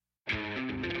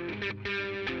Hey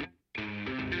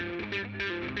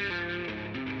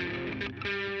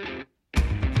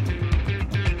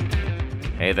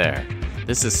there.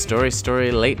 This is Story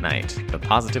Story Late Night, the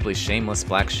positively shameless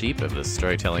black sheep of the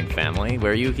storytelling family,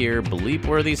 where you hear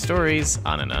bleep-worthy stories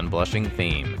on an unblushing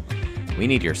theme. We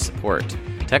need your support.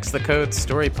 Text the code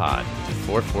STORYPOD to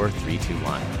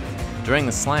 44321. During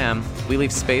the slam, we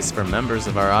leave space for members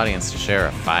of our audience to share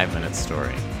a 5-minute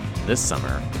story. This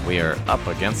summer, we are up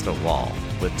against a wall,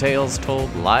 with tales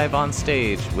told live on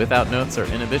stage without notes or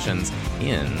inhibitions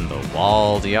in the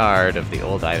walled yard of the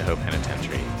old Idaho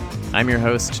Penitentiary. I'm your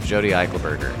host, Jody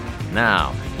Eichelberger.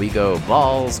 Now, we go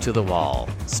balls to the wall.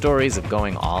 Stories of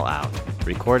going all out.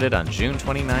 Recorded on June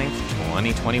 29th,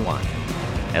 2021.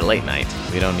 At Late Night,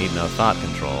 we don't need no thought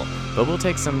control, but we'll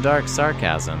take some dark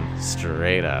sarcasm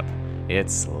straight up.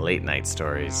 It's Late Night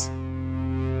Stories.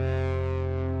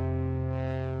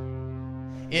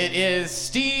 It is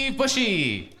Steve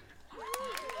Bushy.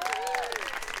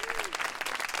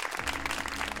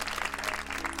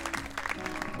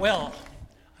 Well,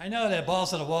 I know that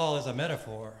balls to the wall is a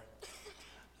metaphor,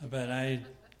 but I'm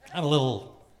a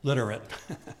little literate.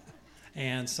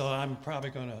 And so I'm probably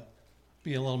going to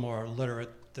be a little more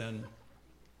literate than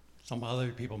some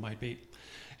other people might be.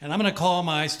 And I'm going to call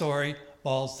my story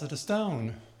Balls to the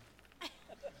Stone.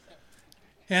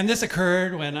 And this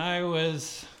occurred when I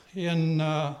was in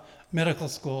medical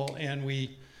school, and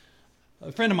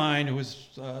a friend of mine who was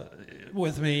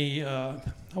with me, I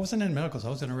wasn't in medical school,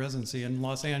 I was in a residency in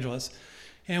Los Angeles,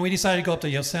 and we decided to go up to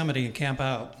Yosemite and camp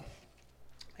out.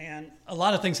 And a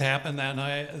lot of things happened that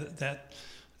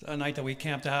night that we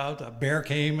camped out. A bear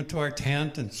came into our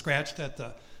tent and scratched at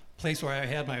the place where I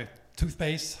had my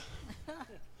toothpaste.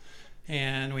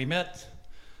 And we met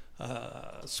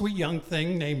a sweet young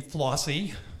thing named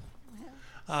Flossie,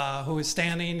 who was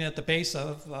standing at the base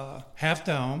of Half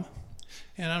Dome.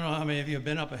 And I don't know how many of you have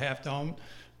been up at Half Dome,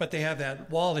 but they have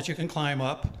that wall that you can climb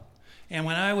up. And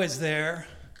when I was there,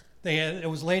 it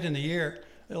was late in the year,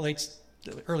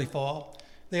 early fall.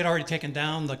 They had already taken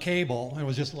down the cable and it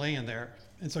was just laying there.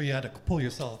 And so you had to pull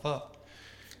yourself up.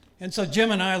 And so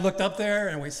Jim and I looked up there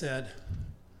and we said,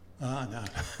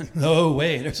 no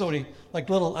way. There's only like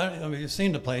little, I don't know if you've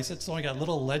seen the place. It's only got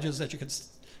little ledges that you could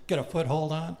get a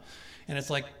foothold on. And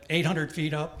it's like 800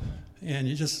 feet up and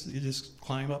you just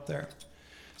climb up there.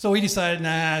 So we decided,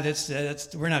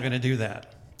 we're not going to do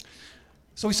that.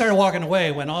 So we started walking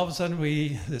away when all of a sudden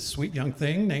this sweet young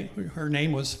thing, her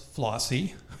name was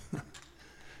Flossie.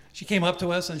 She came up to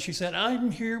us and she said,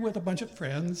 I'm here with a bunch of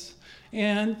friends.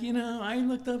 And, I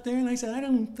looked up there and I said, I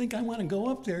don't think I want to go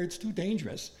up there. It's too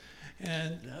dangerous.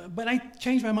 And but I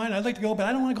changed my mind. I'd like to go, but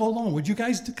I don't want to go alone. Would you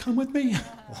guys come with me?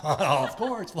 Well, of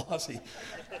course, Flossie.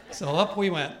 So up we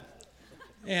went.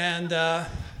 And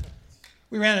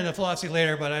we ran into Flossie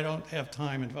later, but I don't have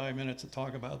time in 5 minutes to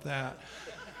talk about that.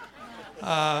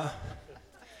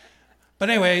 But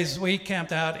anyways, we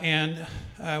camped out and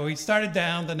we started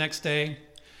down the next day.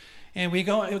 And we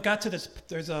got to this,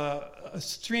 there's a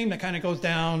stream that kind of goes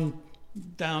down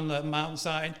the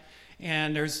mountainside.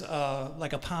 And there's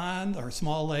like a pond or a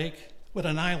small lake with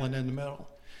an island in the middle.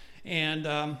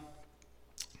 And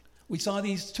we saw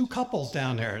these two couples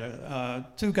down there,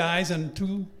 2 guys and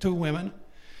two women.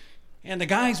 And the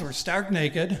guys were stark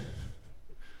naked,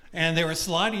 and they were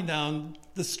sliding down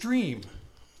the stream.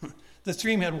 The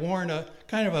stream had worn a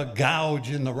kind of a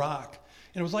gouge in the rock.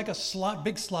 And it was like a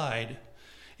big slide.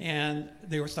 And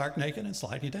they were stark naked and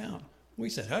sliding down.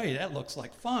 We said, hey, that looks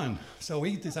like fun. So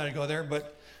we decided to go there,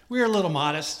 but we were a little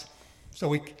modest. So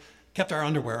we kept our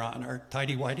underwear on, our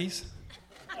tighty-whities.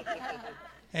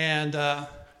 And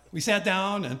we sat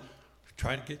down and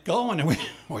tried to get going, and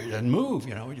we didn't move,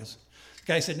 The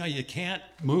guy said, no, you can't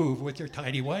move with your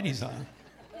tighty-whities on.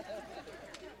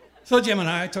 So Jim and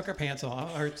I took our pants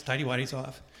off, our tighty-whities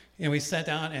off, and we sat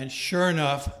down, and sure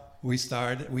enough, we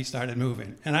started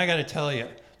moving. And I got to tell you,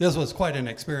 this was quite an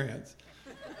experience.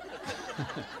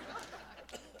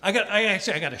 I got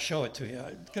to show it to you.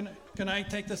 Can I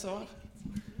take this off?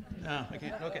 No, I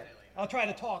can't. Okay, I'll try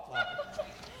to talk loud.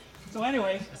 So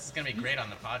anyway, This is going to be great on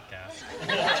the podcast.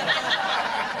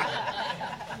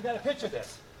 you got to picture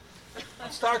this.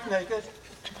 I'm stark naked,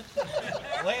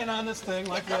 laying on this thing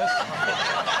like this,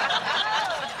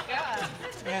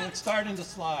 and it's starting to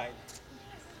slide.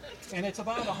 And it's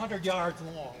about 100 yards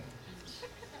long.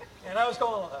 And I was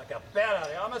going like a bat out of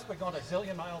there. I must be going a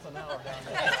zillion miles an hour down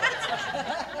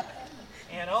there.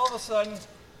 And all of a sudden,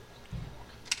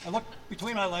 I look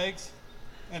between my legs,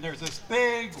 and there's this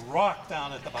big rock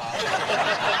down at the bottom.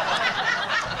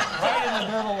 Right in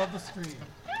the middle of the stream.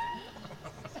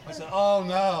 I said, oh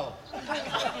no.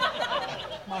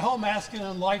 My whole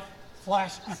masculine life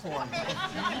flashed before me.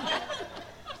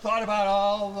 Thought about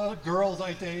all the girls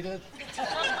I dated.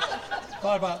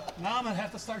 Thought about, now I'm going to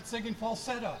have to start singing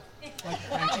falsetto, like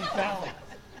Frankie Valli.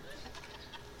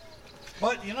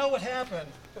 But you know what happened?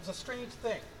 It was a strange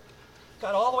thing.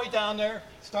 Got all the way down there,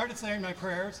 started saying my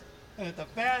prayers, and at the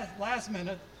last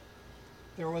minute,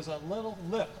 there was a little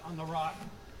lip on the rock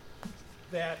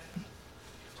that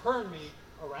turned me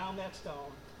around that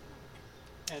stone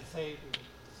and saved me.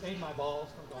 Saved my balls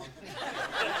from going.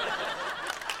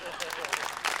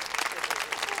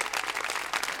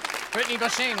 Brittany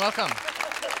Boshane, welcome.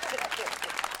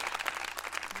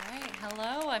 All right,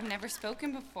 hello. I've never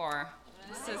spoken before.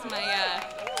 This is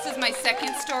my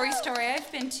second story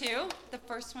I've been to. The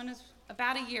first one is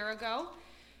about a year ago,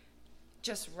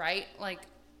 just right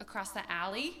across the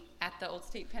alley at the Old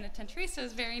State Penitentiary. So it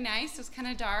was very nice. It was kind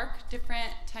of dark, different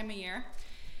time of year.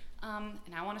 And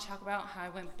I want to talk about how I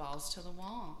went balls to the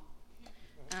wall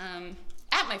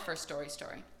at my first story.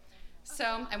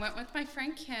 So I went with my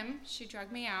friend Kim. She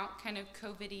drugged me out, kind of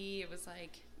COVID-y. It was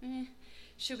like,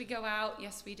 should we go out?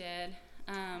 Yes, we did.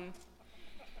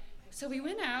 So we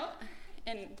went out,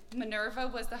 and Minerva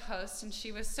was the host, and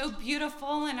she was so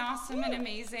beautiful and awesome and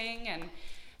amazing, and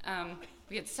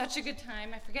we had such a good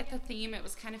time. I forget the theme. It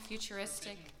was kind of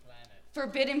futuristic.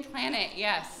 Forbidden Planet,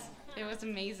 yes. It was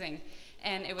amazing.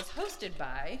 And it was hosted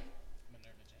by...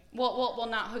 Well,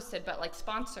 not hosted, but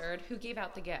sponsored. Who gave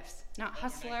out the gifts? Not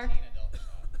Hustler.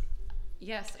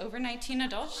 Yes, Over 19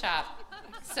 Adult Shop.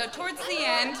 So towards the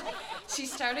end, she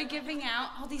started giving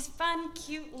out all these fun,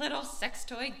 cute little sex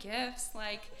toy gifts,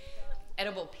 like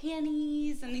edible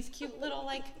panties and these cute little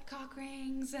cock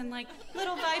rings and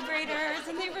little vibrators,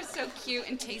 and they were so cute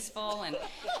and tasteful. And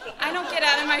I don't get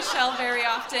out of my shell very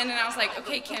often, and I was like,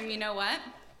 okay, Kim, you know what?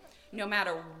 No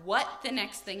matter what the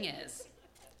next thing is,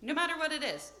 no matter what it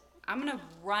is, I'm gonna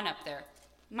run up there.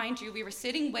 Mind you, we were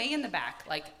sitting way in the back,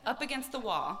 up against the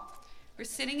wall. We're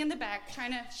sitting in the back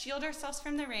trying to shield ourselves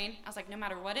from the rain. I was like, no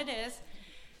matter what it is,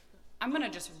 I'm gonna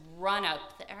just run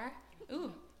up there,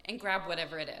 and grab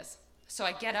whatever it is. So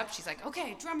I get up, she's like,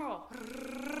 okay, drum roll.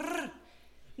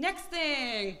 Next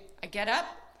thing, I get up,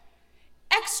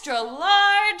 extra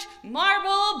large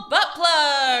marble butt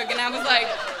plug. And I was like,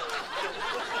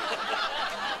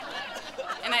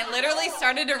 and I literally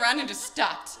started to run and just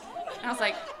stopped. And I was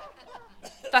like,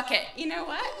 fuck it. You know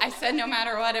what? I said no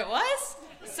matter what it was.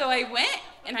 So I went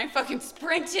and I fucking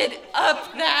sprinted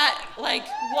up that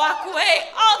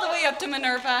walkway all the way up to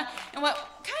Minerva. And what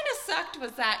kind of sucked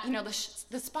was that,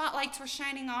 the spotlights were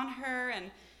shining on her,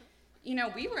 and,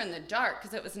 we were in the dark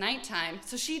because it was nighttime.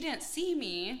 So she didn't see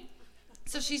me.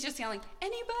 So she's just yelling,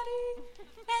 anybody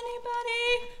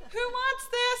who wants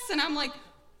this? And I'm like,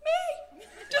 me,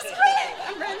 just me.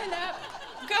 I'm running up,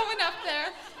 going up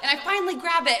there, and I finally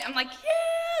grab it. I'm like,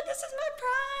 yeah, this is my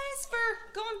prize for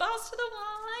going balls to the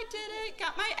wall. I did it.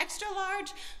 Got my extra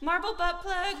large marble butt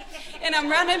plug, and I'm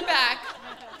running back.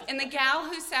 And the gal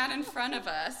who sat in front of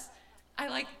us,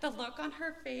 the look on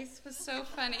her face was so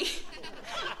funny.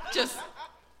 Just.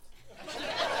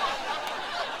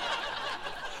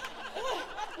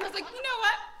 I was like, you know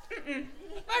what?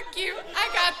 Fuck you. I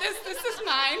got this. This is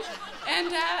mine.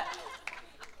 And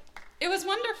it was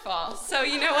wonderful. So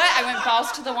you know what? I went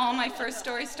balls to the wall my first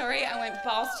story. I went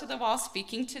balls to the wall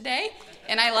speaking today.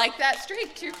 And I like that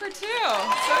streak, 2 for 2. So yeah.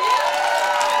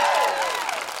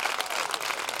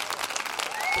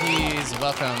 Please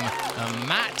welcome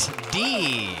Matt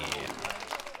D.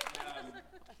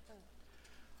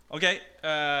 Okay,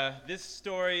 this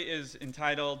story is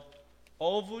entitled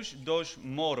Ovos dos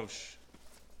Moros.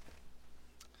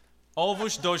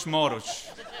 Ovos dos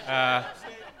Moros.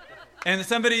 And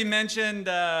somebody mentioned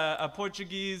a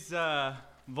Portuguese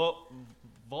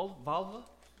vulva?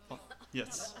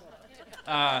 Yes.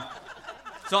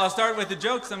 So I'll start with the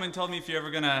joke. Someone told me if you're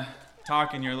ever going to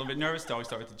talk and you're a little bit nervous, to always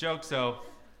start with the joke. So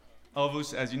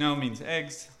ovos, as you know, means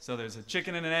eggs. So there's a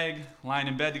chicken and an egg lying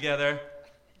in bed together.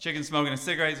 Chicken smoking a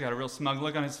cigarette. He's got a real smug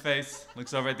look on his face.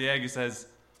 Looks over at the egg. He says,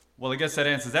 well, I guess that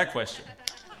answers that question.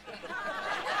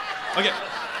 Okay.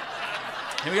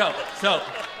 Here we go. So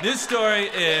this story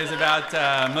is about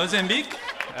Mozambique.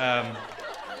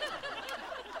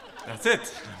 That's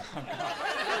it.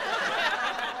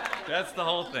 That's the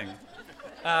whole thing.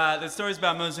 The story's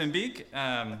about Mozambique.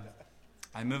 I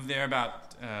moved there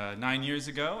about 9 years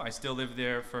ago. I still live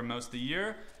there for most of the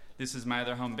year. This is my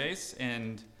other home base,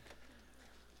 and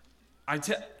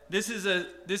this is a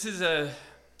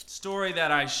story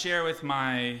that I share with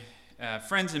my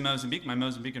friends in Mozambique, my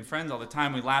Mozambican friends all the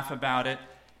time. We laugh about it.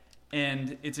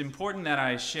 And it's important that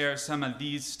I share some of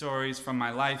these stories from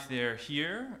my life there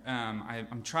here.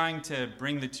 I'm trying to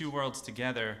bring the two worlds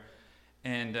together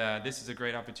And this is a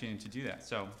great opportunity to do that.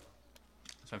 So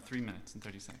I have 3 minutes and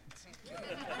 30 seconds.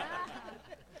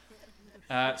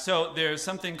 So there's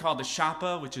something called the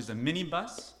Shapa, which is a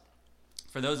minibus.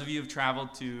 For those of you who've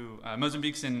traveled to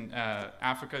Mozambique's in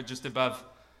Africa, just above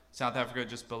South Africa,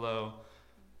 just below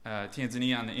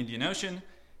Tanzania on the Indian Ocean.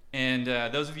 And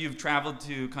those of you who've traveled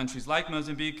to countries like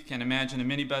Mozambique can imagine a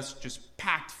minibus just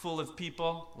packed full of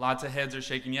people. Lots of heads are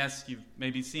shaking yes. You've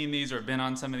maybe seen these or been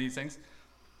on some of these things.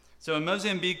 So in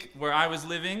Mozambique, where I was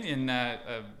living in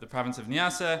the province of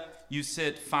Niassa, you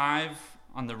sit 5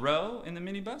 on the row in the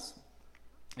minibus.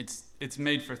 It's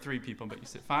made for 3 people, but you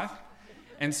sit 5.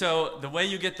 And so the way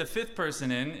you get the 5th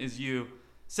person in is you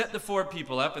set the 4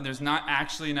 people up, and there's not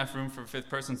actually enough room for a 5th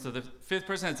person. So the 5th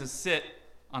person has to sit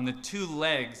on the 2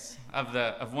 legs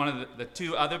of one of the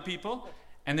 2 other people,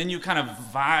 and then you kind of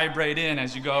vibrate in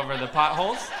as you go over the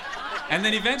potholes, and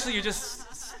then eventually you're just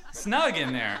snug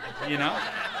in there, you know.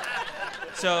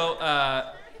 So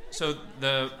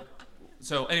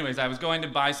anyways, I was going to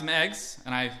buy some eggs,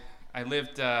 and I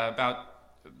lived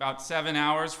about 7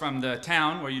 hours from the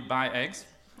town where you'd buy eggs,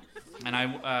 and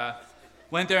I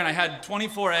went there and I had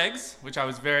 24 eggs, which I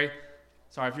was very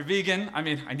sorry if you're vegan. I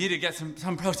mean, I need to get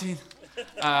some protein,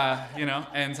 you know.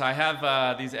 And so I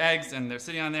have these eggs, and they're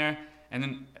sitting on there, and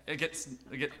then I get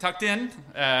tucked in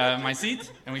my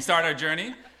seat, and we start our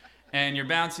journey. And you're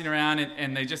bouncing around,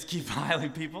 and they just keep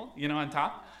piling people, you know, on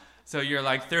top. So you're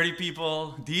like 30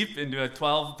 people deep into a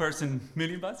 12-person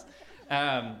minibus.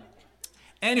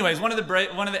 Anyways, one of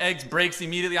the eggs breaks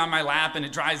immediately on my lap, and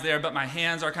it dries there, but my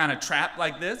hands are kind of trapped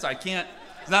like this. I can't.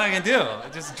 There's nothing I can do.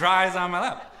 It just dries on my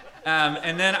lap.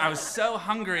 And then I was so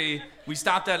hungry. We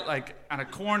stopped at a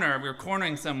corner. We were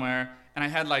cornering somewhere, and I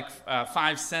had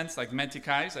 5 cents, like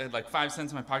meticais. I had 5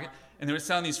 cents in my pocket, and they were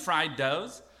selling these fried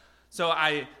doughs. So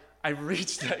I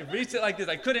reached it like this.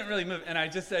 I couldn't really move, and I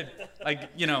just said,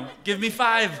 give me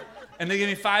 5. And they gave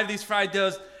me 5 of these fried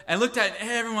doughs. And I looked at it,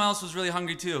 and everyone else was really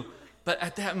hungry too. But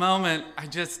at that moment, I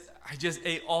just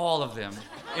ate all of them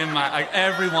in my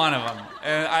every one of them.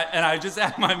 And I just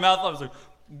had my mouth. I was like,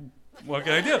 what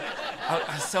can I do?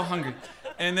 I was so hungry.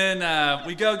 And then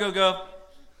we go.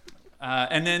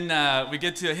 And then we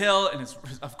get to a hill, and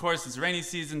it's rainy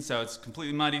season, so it's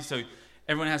completely muddy. So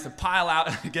everyone has to pile out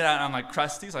and get out on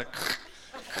crusty. It's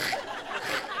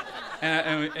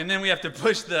and then we have to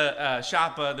push the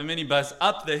Shapa, the minibus,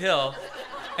 up the hill.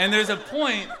 And there's a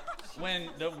point when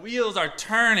the wheels are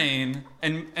turning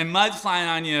and mud's flying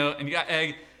on you, and you got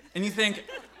egg, and you think,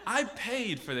 I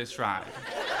paid for this ride.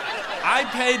 I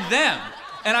paid them.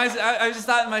 And I just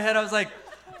thought in my head, I was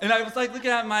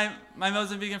looking at my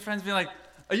Mozambican friends being like,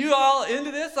 are you all into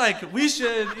this? We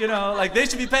should, they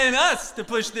should be paying us to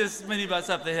push this minibus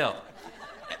up the hill.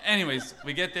 Anyways,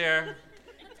 we get there,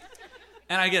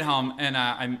 and I get home, and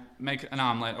I make an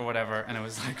omelet or whatever, and it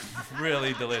was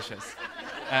really delicious.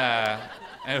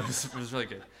 It was really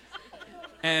good.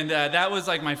 And that was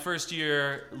my first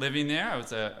year living there. I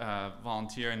was a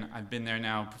volunteer, and I've been there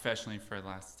now professionally for the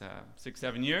last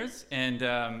 6-7 years. And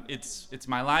it's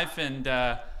my life, and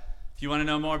if you want to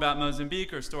know more about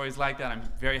Mozambique or stories like that, I'm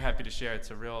very happy to share.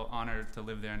 It's a real honor to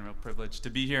live there and a real privilege to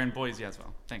be here in Boise as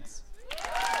well. Thanks.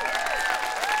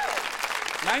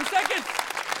 9 seconds.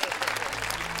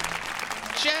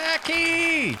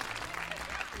 Jackie!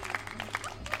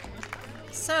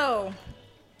 So,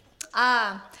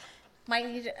 might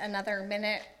need another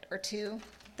minute or 2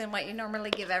 than what you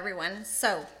normally give everyone.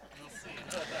 So,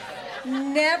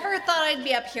 never thought I'd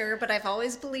be up here, but I've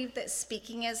always believed that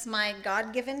speaking is my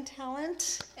God-given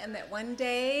talent, and that one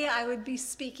day I would be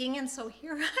speaking, and so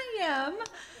here I am.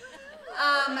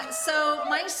 So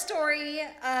my story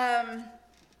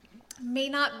may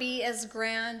not be as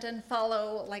grand and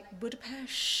follow like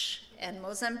Budapest and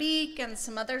Mozambique and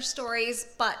some other stories,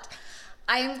 but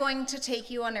I am going to take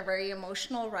you on a very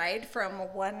emotional ride from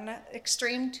one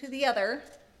extreme to the other,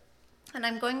 and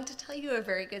I'm going to tell you a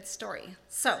very good story.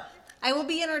 So, I will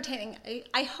be entertaining.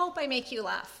 I hope I make you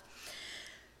laugh.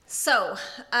 So,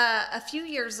 a few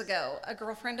years ago, a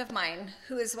girlfriend of mine,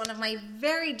 who is one of my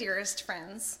very dearest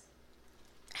friends,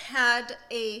 had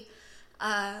a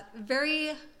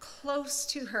very close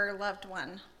to her loved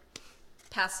one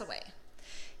pass away.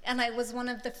 And I was one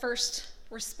of the first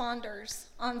responders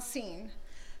on scene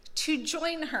to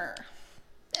join her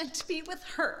and to be with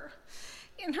her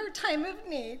in her time of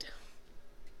need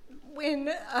when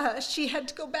she had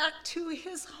to go back to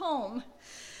his home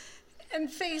and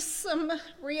face some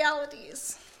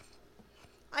realities.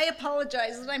 I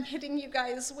apologize that I'm hitting you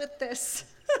guys with this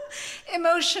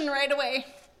emotion right away.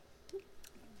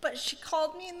 But she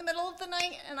called me in the middle of the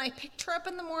night, and I picked her up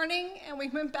in the morning, and we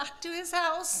went back to his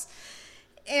house.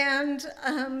 And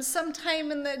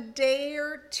sometime in the day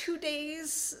or 2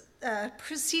 days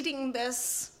preceding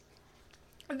this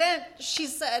event, she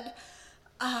said,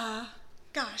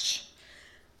 gosh,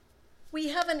 we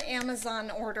have an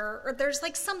Amazon order, or there's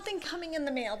like something coming in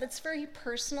the mail that's very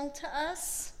personal to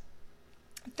us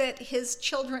that his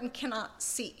children cannot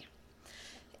see.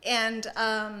 And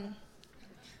I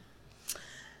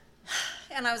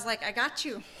was like, I got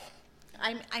you.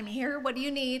 I'm here. What do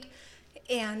you need?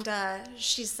 And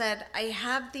she said, I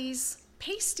have these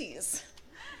pasties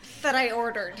that I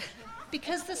ordered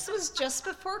because this was just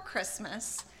before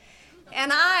Christmas.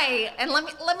 And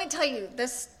let me tell you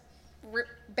this.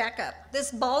 Back up.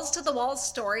 This balls to the walls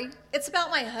story, it's about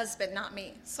my husband, not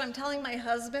me. So I'm telling my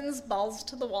husband's balls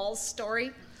to the walls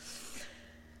story.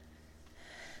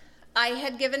 I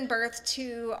had given birth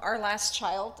to our last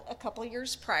child a couple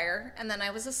years prior, and then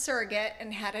I was a surrogate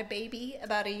and had a baby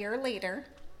about a year later.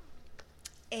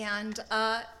 And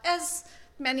as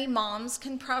many moms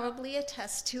can probably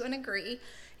attest to and agree,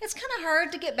 it's kind of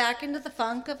hard to get back into the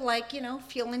funk of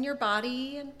feeling your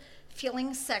body and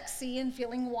feeling sexy and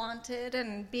feeling wanted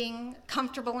and being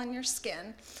comfortable in your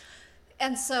skin.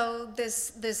 And so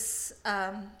this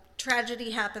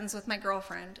tragedy happens with my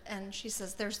girlfriend, and she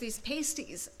says, there's these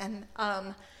pasties, and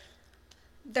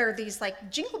they're these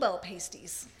like Jingle Bell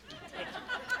pasties.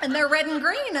 And they're red and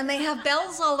green, and they have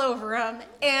bells all over them.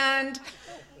 And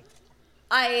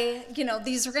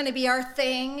these are going to be our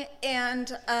thing,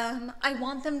 and I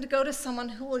want them to go to someone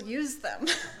who will use them.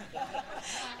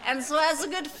 And so as a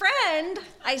good friend,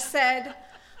 I said,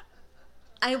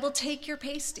 I will take your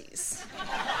pasties.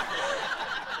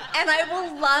 And I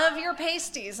will love your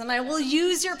pasties, and I will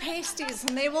use your pasties,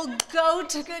 and they will go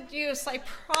to good use, I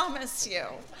promise you.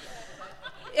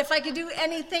 If I could do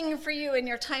anything for you in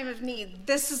your time of need,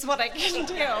 this is what I can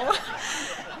do.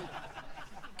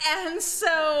 And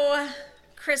so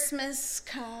Christmas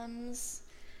comes,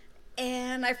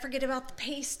 and I forget about the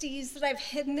pasties that I've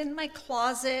hidden in my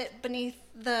closet beneath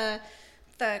the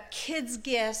kids'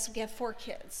 gifts. We have 4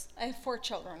 kids. I have 4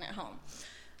 children at home.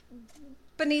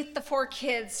 Beneath the 4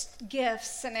 kids'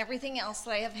 gifts and everything else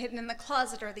that I have hidden in the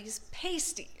closet are these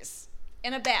pasties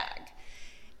in a bag.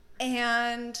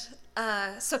 And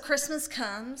so Christmas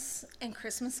comes and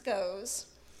Christmas goes,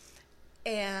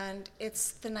 and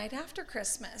it's the night after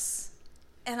Christmas.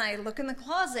 And I look in the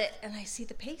closet and I see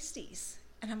the pasties.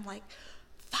 And I'm like,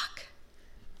 fuck,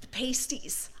 the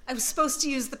pasties. I was supposed to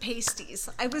use the pasties.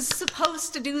 I was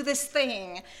supposed to do this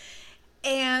thing.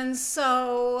 And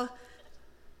so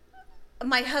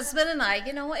my husband and I,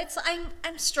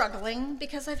 I'm struggling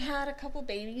because I've had a couple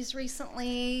babies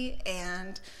recently,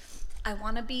 and I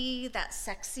want to be that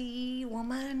sexy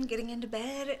woman getting into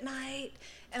bed at night.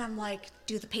 And I'm like,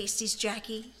 do the pasties,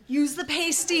 Jackie. Use the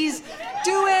pasties.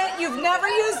 Do it. You've never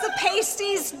used the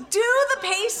pasties. Do the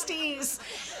pasties.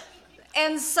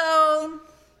 And so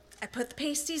I put the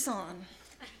pasties on.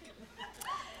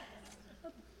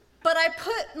 But I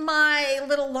put my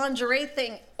little lingerie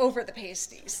thing over the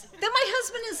pasties that my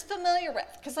husband is familiar with,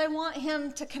 because I want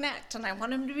him to connect, and I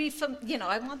want him to be,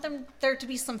 I want there to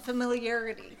be some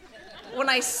familiarity when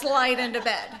I slide into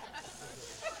bed.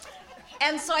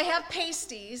 And so I have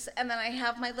pasties, and then I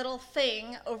have my little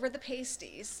thing over the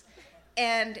pasties.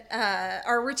 And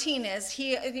our routine is,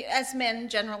 as men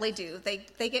generally do,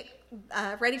 they get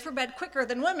ready for bed quicker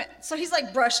than women. So he's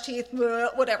like, brush teeth,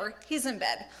 whatever, he's in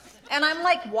bed. And I'm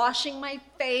like washing my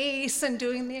face and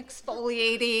doing the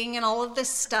exfoliating and all of this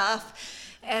stuff,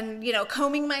 and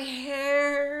combing my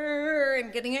hair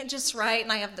and getting it just right.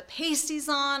 And I have the pasties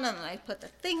on, and then I put the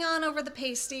thing on over the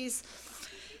pasties.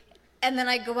 And then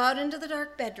I go out into the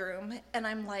dark bedroom, and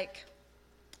I'm like,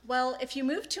 well, if you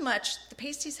move too much, the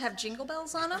pasties have jingle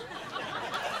bells on them.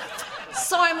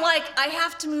 So I'm like, I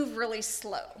have to move really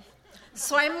slow.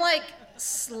 So I'm like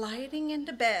sliding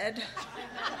into bed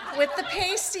with the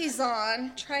pasties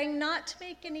on, trying not to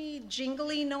make any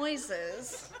jingly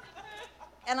noises.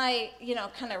 And I,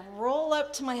 kind of roll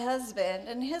up to my husband,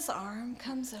 and his arm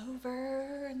comes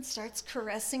over and starts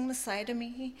caressing the side of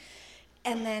me.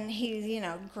 And then he,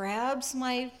 grabs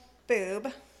my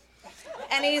boob,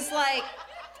 and he's like,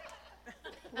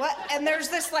 what? And there's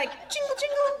this like jingle,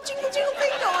 jingle, jingle, jingle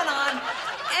thing going on.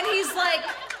 And he's like,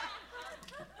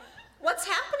 what's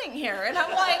happening here? And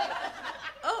I'm like,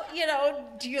 oh,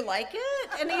 do you like it?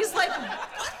 And he's like,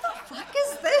 what the fuck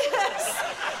is this?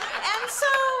 And so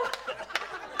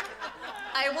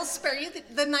I will spare you.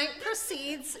 The night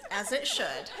proceeds as it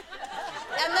should.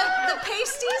 And the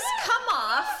pasties come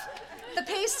off. The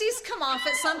pasties come off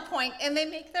at some point, and they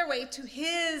make their way to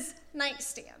his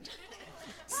nightstand.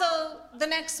 So the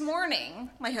next morning,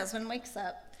 my husband wakes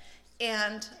up,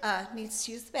 and needs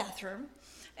to use the bathroom.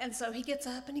 And so he gets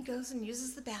up and he goes and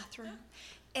uses the bathroom.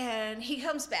 And he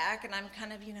comes back, and I'm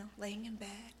kind of, laying in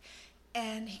bed.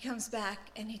 And he comes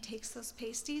back and he takes those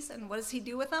pasties, and what does he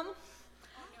do with them?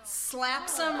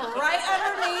 Slaps them right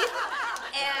underneath,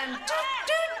 and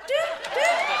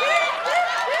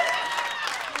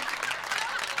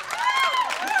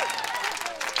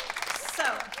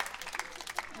So,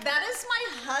 that is my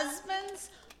husband's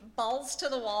balls to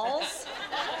the walls.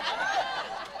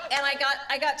 And I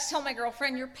got to tell my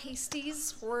girlfriend, your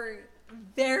pasties were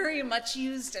very much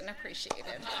used and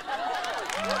appreciated.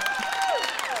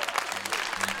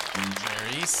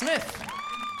 Jerry Smith.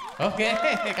 Okay,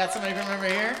 got somebody from over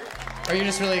here? Or are you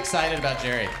just really excited about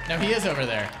Jerry? No, he is over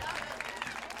there.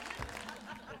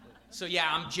 So yeah,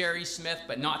 I'm Jerry Smith,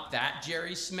 but not that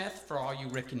Jerry Smith for all you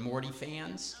Rick and Morty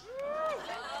fans.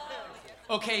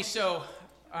 Okay, so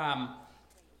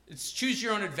it's choose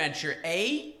your own adventure.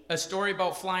 A story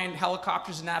about flying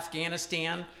helicopters in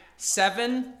Afghanistan.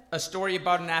 7, a story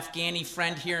about an Afghani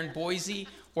friend here in Boise.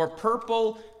 Or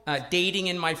purple, dating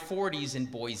in my 40s in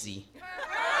Boise.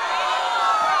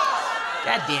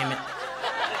 God damn it.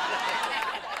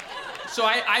 So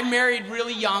I married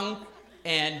really young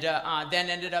and then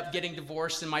ended up getting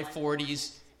divorced in my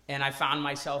 40s, and I found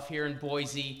myself here in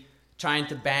Boise trying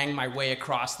to bang my way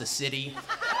across the city.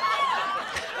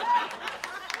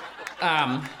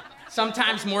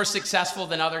 Sometimes more successful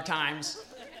than other times,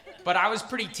 but I was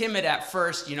pretty timid at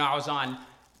first. I was on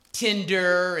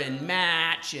Tinder and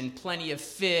Match and Plenty of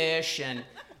Fish and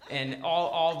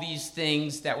all these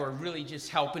things that were really just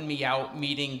helping me out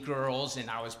meeting girls, and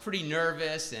I was pretty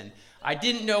nervous, and I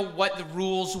didn't know what the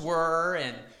rules were,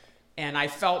 and I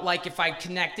felt like if I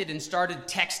connected and started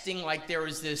texting, like there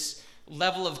was this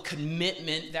level of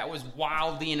commitment that was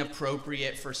wildly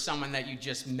inappropriate for someone that you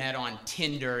just met on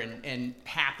Tinder and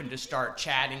happened to start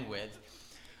chatting with.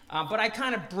 But I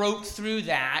kind of broke through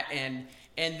that, and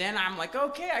then I'm like,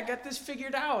 okay, I got this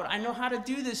figured out. I know how to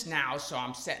do this now. So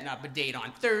I'm setting up a date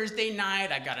on Thursday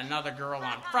night. I got another girl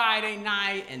on Friday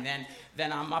night. And then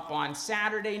I'm up on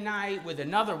Saturday night with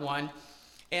another one.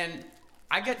 And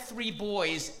I got 3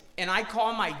 boys. And I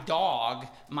call my dog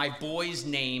my boys'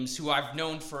 names, who I've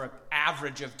known for an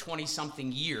average of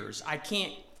 20-something years. I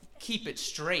can't keep it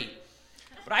straight.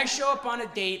 But I show up on a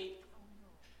date,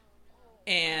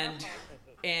 and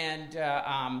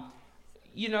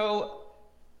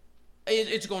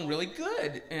it's going really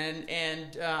good,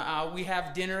 and we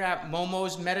have dinner at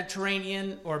Momo's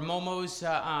Mediterranean, or Momo's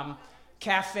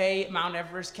Cafe, Mount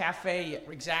Everest Cafe,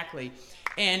 exactly,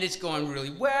 and it's going really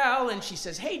well. And she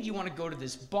says, hey, do you want to go to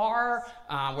this bar?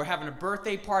 We're having a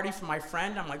birthday party for my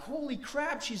friend. I'm like, holy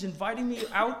crap, she's inviting me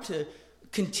out to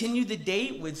continue the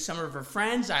date with some of her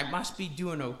friends. I must be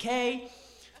doing okay.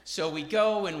 So we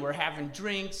go, and we're having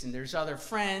drinks, and there's other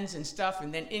friends and stuff,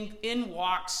 and then in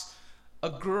walks a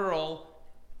girl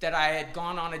that I had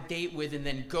gone on a date with and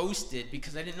then ghosted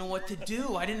because I didn't know what to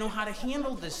do. I didn't know how to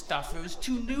handle this stuff. It was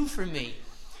too new for me.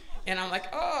 And I'm like,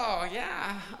 oh,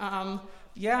 yeah.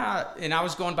 And I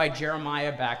was going by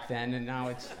Jeremiah back then, and now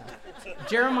it's...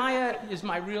 Jeremiah is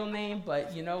my real name,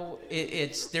 but,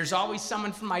 there's always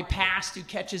someone from my past who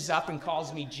catches up and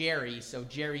calls me Jerry, so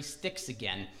Jerry sticks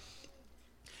again.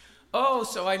 Oh,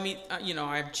 so I meet,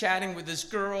 I'm chatting with this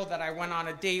girl that I went on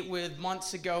a date with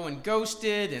months ago and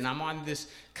ghosted, and I'm on this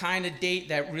kind of date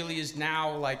that really is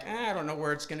now like, I don't know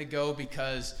where it's going to go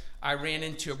because I ran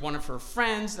into one of her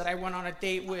friends that I went on a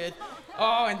date with.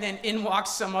 Oh, and then in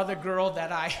walks some other girl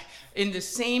that in the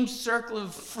same circle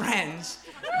of friends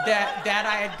that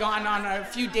I had gone on a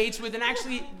few dates with and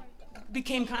actually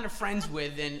became kind of friends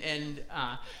with, and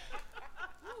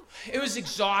it was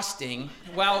exhausting.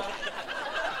 Well,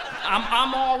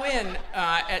 I'm all in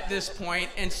at this point,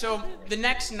 and so the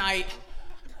next night,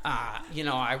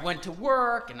 I went to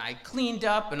work, and I cleaned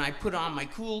up, and I put on my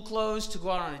cool clothes to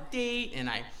go out on a date, and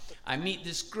I meet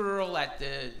this girl at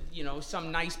the,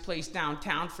 some nice place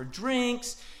downtown for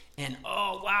drinks, and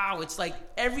oh, wow, it's like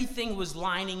everything was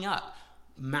lining up.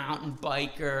 Mountain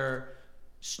biker,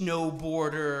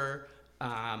 snowboarder,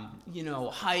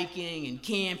 hiking and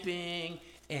camping,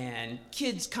 and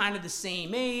kids kind of the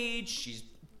same age. She's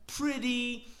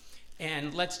pretty,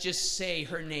 and let's just say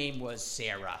her name was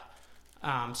Sarah.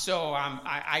 So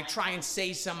I try and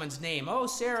say someone's name. Oh,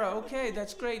 Sarah, okay,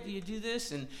 that's great. Do you do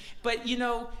this? But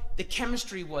the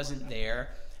chemistry wasn't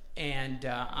there, and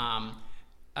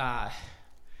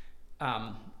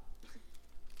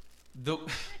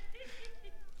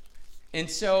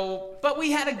but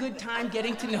we had a good time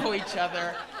getting to know each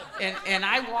other, and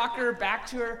I walk her back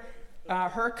to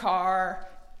her car.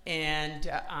 And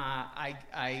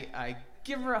I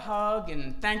give her a hug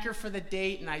and thank her for the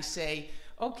date, and I say,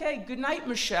 okay, good night,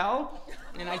 Michelle.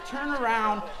 And I turn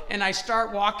around and I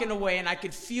start walking away, and I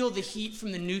could feel the heat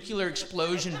from the nuclear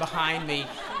explosion behind me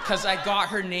because I got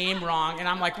her name wrong. And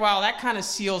I'm like, wow, that kind of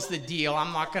seals the deal.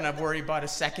 I'm not going to worry about a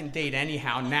second date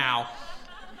anyhow now.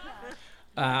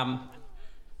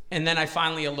 And then I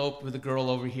finally eloped with a girl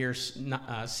over here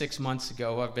 6 months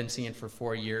ago who I've been seeing for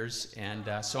 4 years. And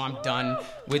so I'm done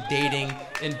with dating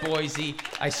in Boise.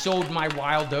 I sold my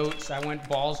wild oats. I went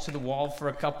balls to the wall for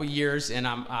a couple years, and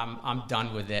I'm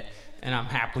done with it. And I'm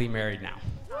happily married now.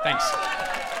 Thanks.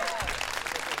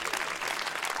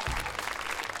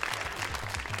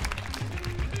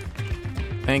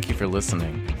 Thank you for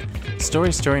listening.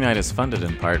 Story Story Night is funded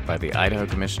in part by the Idaho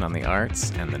Commission on the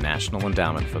Arts and the National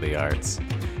Endowment for the Arts.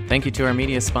 Thank you to our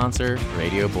media sponsor,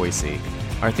 Radio Boise.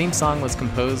 Our theme song was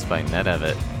composed by Ned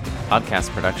Evett. Podcast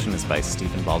production is by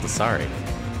Stephen Baldessari.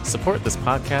 Support this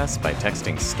podcast by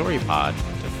texting StoryPod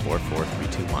to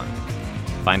 44321.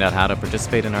 Find out how to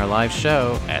participate in our live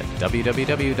show at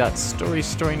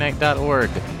www.storystorynight.org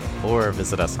or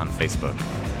visit us on Facebook.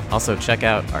 Also, check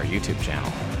out our YouTube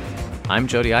channel. I'm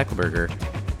Jody Eichelberger.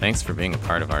 Thanks for being a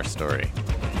part of our story.